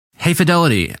Hey,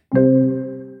 Fidelity.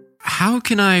 How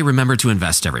can I remember to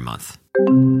invest every month?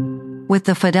 With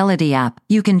the Fidelity app,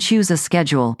 you can choose a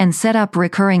schedule and set up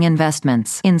recurring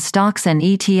investments in stocks and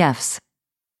ETFs.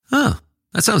 Oh,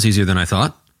 that sounds easier than I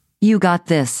thought. You got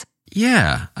this.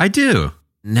 Yeah, I do.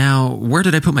 Now, where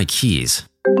did I put my keys?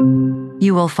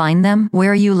 You will find them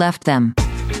where you left them.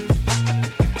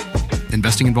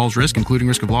 Investing involves risk, including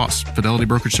risk of loss. Fidelity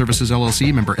Brokerage Services,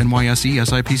 LLC, member NYSE,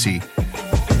 SIPC.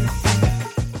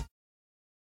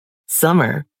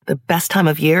 Summer, the best time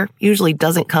of year, usually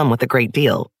doesn't come with a great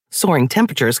deal. Soaring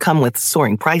temperatures come with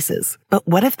soaring prices. But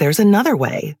what if there's another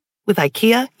way? With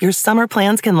IKEA, your summer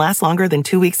plans can last longer than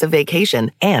 2 weeks of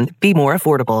vacation and be more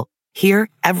affordable. Here,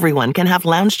 everyone can have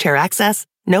lounge chair access,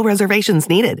 no reservations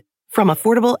needed. From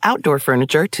affordable outdoor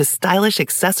furniture to stylish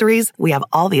accessories, we have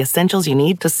all the essentials you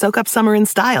need to soak up summer in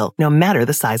style, no matter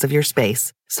the size of your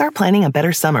space. Start planning a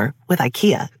better summer with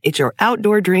IKEA. It's your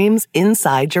outdoor dreams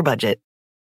inside your budget.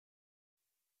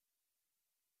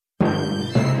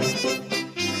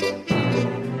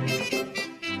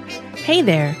 Hey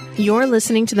there, you're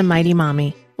listening to The Mighty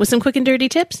Mommy with some quick and dirty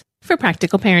tips for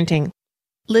practical parenting.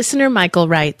 Listener Michael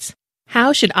writes,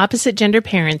 how should opposite gender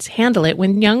parents handle it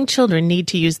when young children need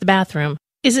to use the bathroom?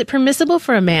 Is it permissible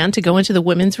for a man to go into the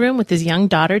women's room with his young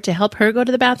daughter to help her go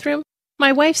to the bathroom?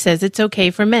 My wife says it's okay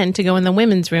for men to go in the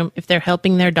women's room if they're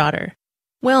helping their daughter.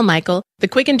 Well, Michael, the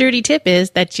quick and dirty tip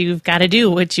is that you've got to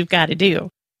do what you've got to do.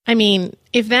 I mean,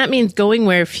 if that means going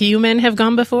where few men have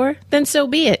gone before, then so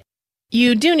be it.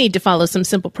 You do need to follow some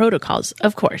simple protocols,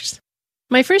 of course.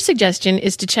 My first suggestion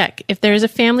is to check if there is a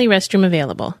family restroom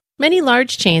available. Many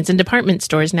large chains and department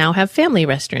stores now have family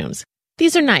restrooms.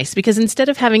 These are nice because instead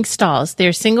of having stalls, they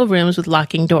are single rooms with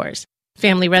locking doors.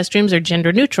 Family restrooms are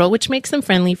gender neutral, which makes them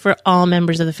friendly for all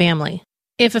members of the family.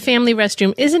 If a family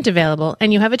restroom isn't available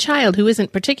and you have a child who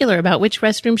isn't particular about which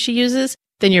restroom she uses,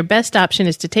 then your best option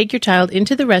is to take your child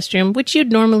into the restroom which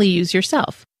you'd normally use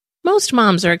yourself. Most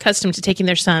moms are accustomed to taking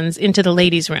their sons into the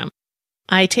ladies' room.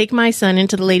 I take my son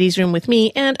into the ladies' room with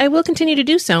me, and I will continue to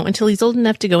do so until he's old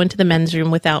enough to go into the men's room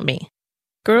without me.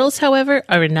 Girls, however,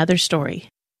 are another story.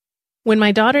 When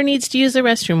my daughter needs to use the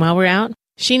restroom while we're out,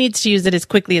 she needs to use it as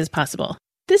quickly as possible.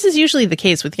 This is usually the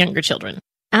case with younger children.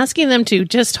 Asking them to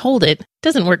just hold it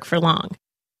doesn't work for long.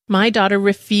 My daughter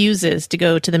refuses to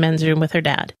go to the men's room with her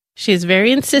dad. She is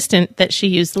very insistent that she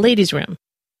use the ladies' room.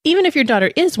 Even if your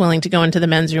daughter is willing to go into the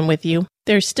men's room with you,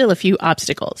 there's still a few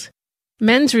obstacles.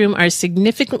 Men's room are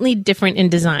significantly different in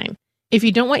design. If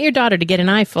you don't want your daughter to get an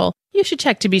eyeful, you should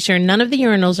check to be sure none of the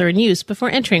urinals are in use before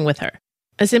entering with her.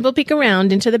 A simple peek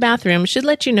around into the bathroom should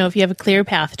let you know if you have a clear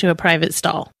path to a private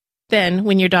stall. Then,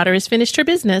 when your daughter has finished her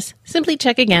business, simply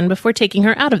check again before taking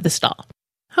her out of the stall.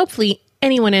 Hopefully,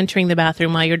 anyone entering the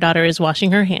bathroom while your daughter is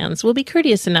washing her hands will be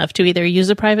courteous enough to either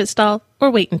use a private stall or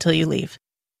wait until you leave.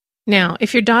 Now,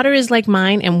 if your daughter is like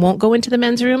mine and won't go into the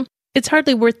men's room, it's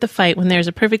hardly worth the fight when there's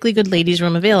a perfectly good ladies'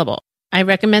 room available. I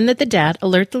recommend that the dad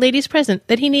alert the ladies present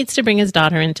that he needs to bring his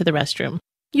daughter into the restroom.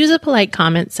 Use a polite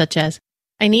comment such as,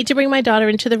 I need to bring my daughter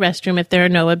into the restroom if there are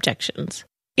no objections.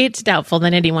 It's doubtful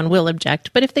that anyone will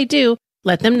object, but if they do,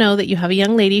 let them know that you have a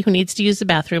young lady who needs to use the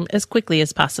bathroom as quickly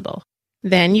as possible.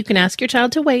 Then you can ask your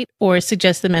child to wait or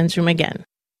suggest the men's room again.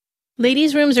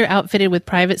 Ladies' rooms are outfitted with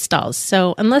private stalls,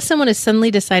 so unless someone has suddenly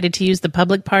decided to use the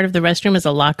public part of the restroom as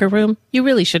a locker room, you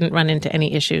really shouldn't run into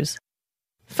any issues.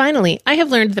 Finally, I have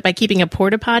learned that by keeping a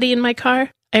porta potty in my car,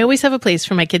 I always have a place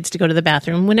for my kids to go to the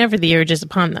bathroom whenever the urge is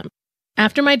upon them.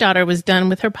 After my daughter was done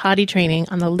with her potty training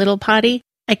on the little potty,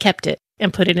 I kept it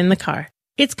and put it in the car.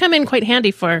 It's come in quite handy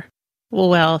for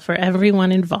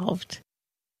everyone involved.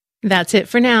 That's it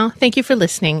for now. Thank you for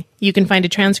listening. You can find a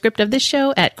transcript of this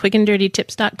show at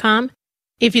quickanddirtytips.com.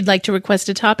 If you'd like to request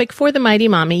a topic for the Mighty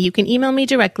Mommy, you can email me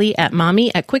directly at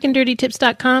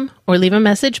mommy@quickanddirtytips.com or leave a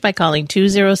message by calling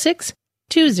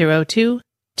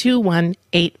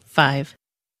 206-202-2185.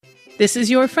 This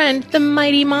is your friend, the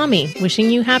Mighty Mommy,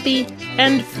 wishing you happy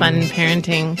and fun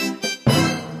parenting.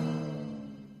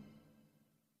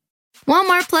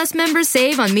 Walmart Plus members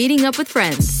save on meeting up with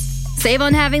friends. Save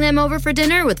on having them over for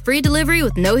dinner with free delivery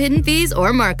with no hidden fees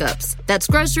or markups. That's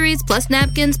groceries, plus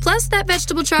napkins, plus that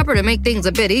vegetable chopper to make things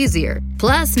a bit easier.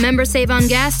 Plus, members save on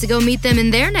gas to go meet them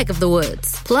in their neck of the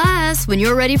woods. Plus, when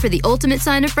you're ready for the ultimate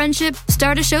sign of friendship,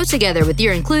 start a show together with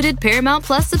your included Paramount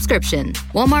Plus subscription.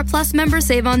 Walmart Plus members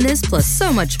save on this plus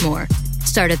so much more.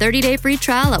 Start a 30-day free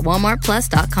trial at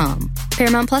walmartplus.com.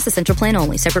 Paramount Plus Essential Plan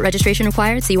only. Separate registration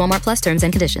required. See Walmart Plus terms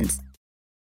and conditions.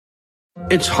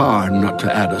 It's hard not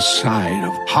to add a side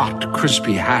of hot,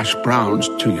 crispy hash browns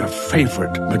to your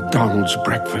favorite McDonald's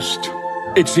breakfast.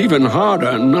 It's even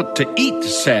harder not to eat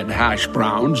said hash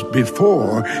browns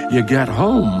before you get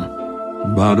home.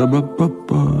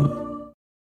 Ba-da-ba-ba-ba.